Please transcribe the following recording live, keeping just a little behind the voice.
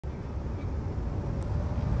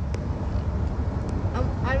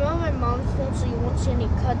I'm on my mom's phone, so you won't see any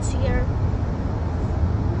cuts here.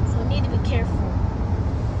 So I need to be careful.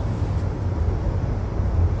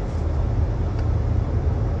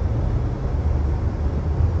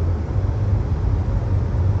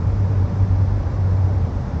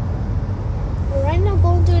 We're right now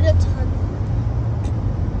going through the tunnel.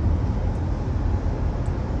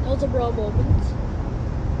 Those are raw moments.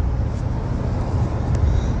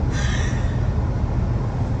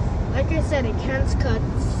 Like I said, it can't cut.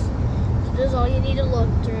 So this is all you need to look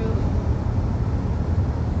through.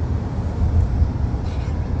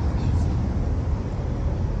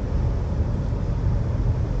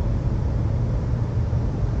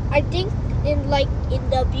 I think in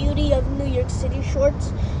the beauty of New York City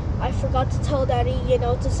shorts, I forgot to tell Daddy,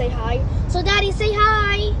 to say hi. So Daddy, say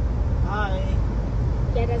hi. Hi.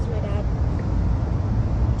 Yeah, that's my dad.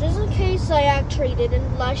 Just in case I actually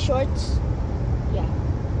didn't last shorts.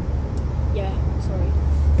 Yeah, sorry.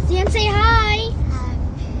 Zian, say hi. Hi.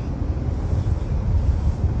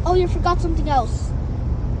 Oh, you forgot something else.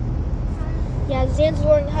 Yeah, Zian's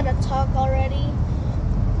learning how to talk already.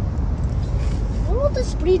 When will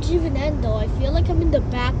this bridge even end, though? I feel like I'm in the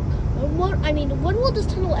back. When will this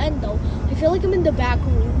tunnel end, though? I feel like I'm in the back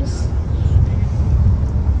rooms.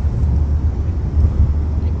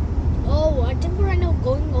 Oh, I think we're right now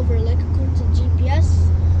going over, according to GPS.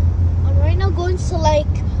 I'm right now going to,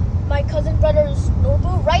 my cousin brother's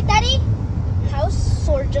Nobu, right, Daddy? House,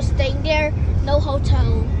 so we're just staying there. No hotel.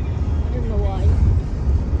 I don't know why.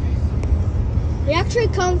 We actually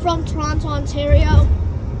come from Toronto, Ontario.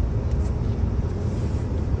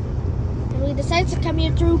 And we decided to come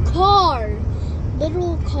here through car.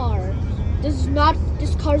 Literal car. This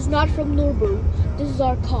car is not from Nobu. This is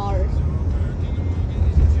our car.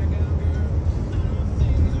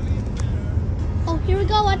 Oh, here we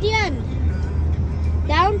go at the end.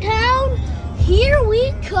 Downtown, here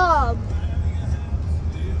we come.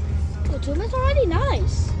 Oh, 2 minutes already,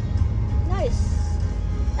 nice. Nice.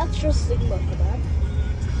 Extra Sigma for that.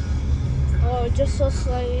 Oh, it just looks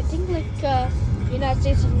like, I think United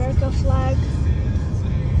States of America flag.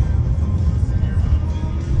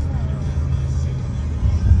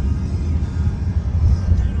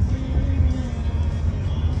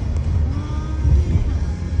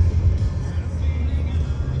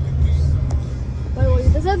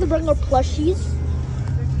 Does it have to bring our plushies?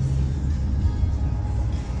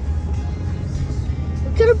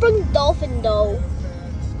 We could have bring dolphin though.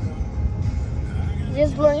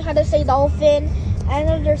 Just learning how to say dolphin and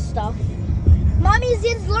other stuff. Mommy,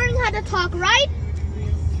 Zin's learning how to talk, right?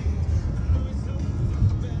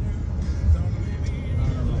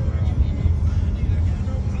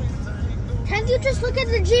 Can't you just look at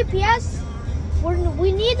the GPS?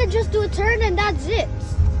 We need to just do a turn and that's it.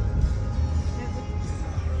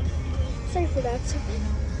 Sorry for that.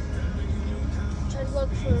 Try to look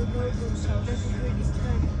for Norwood's house.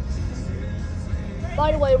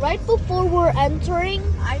 By the way, right before we're entering,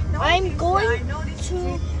 I'm going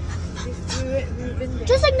to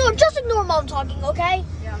just ignore Mom talking, okay?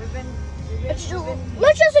 Yeah,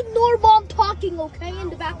 Let's just ignore Mom talking, okay? In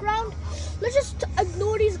the background, let's just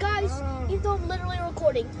ignore these guys, even though I'm literally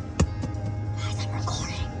recording. Guys, I'm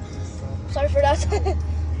recording. Sorry for that.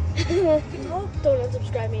 Don't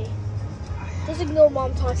unsubscribe me. Just ignore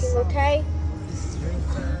Mom talking, okay?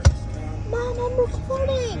 Mom, I'm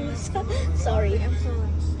recording. Sorry.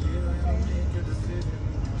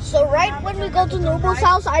 So right when we go to Norbu's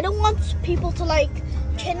house, I don't want people to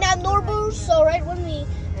kidnap Norbu. So right when we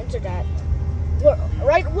enter that,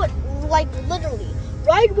 literally,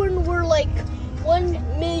 right when we're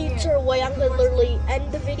 1 meter away, I'm gonna literally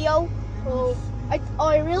end the video. So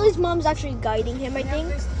I realize Mom's actually guiding him, I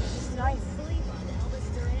think.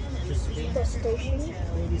 The station.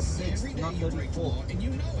 36, not 34. And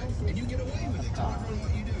you know it. And you get away with it.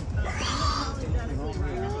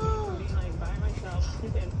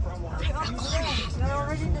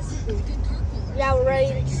 Yeah, we're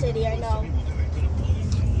already in the city, I know.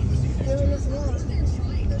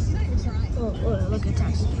 Oh, look at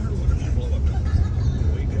that.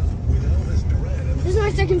 This is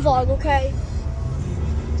my second vlog, okay?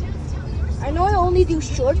 I know I only do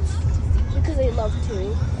shorts because I love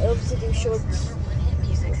to. I love to do shorts.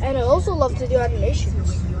 And I also love to do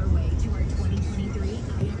animations.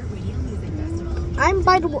 I'm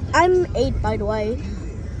 8, by the way.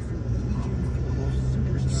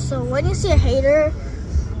 So when you see a hater,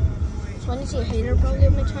 probably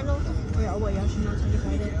on my channel, wait, I should not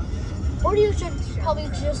say it. Or you should probably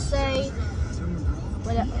just say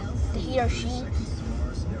whether he or she.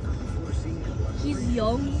 He's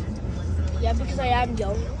young. Yeah, because I am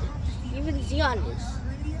young. Even Zion is.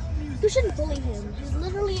 You shouldn't bully him. He's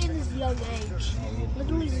literally in his young age.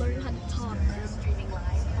 Literally learning how to talk.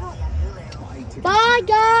 Bye,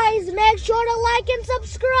 guys. Make sure to like and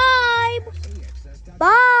subscribe.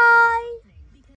 Bye.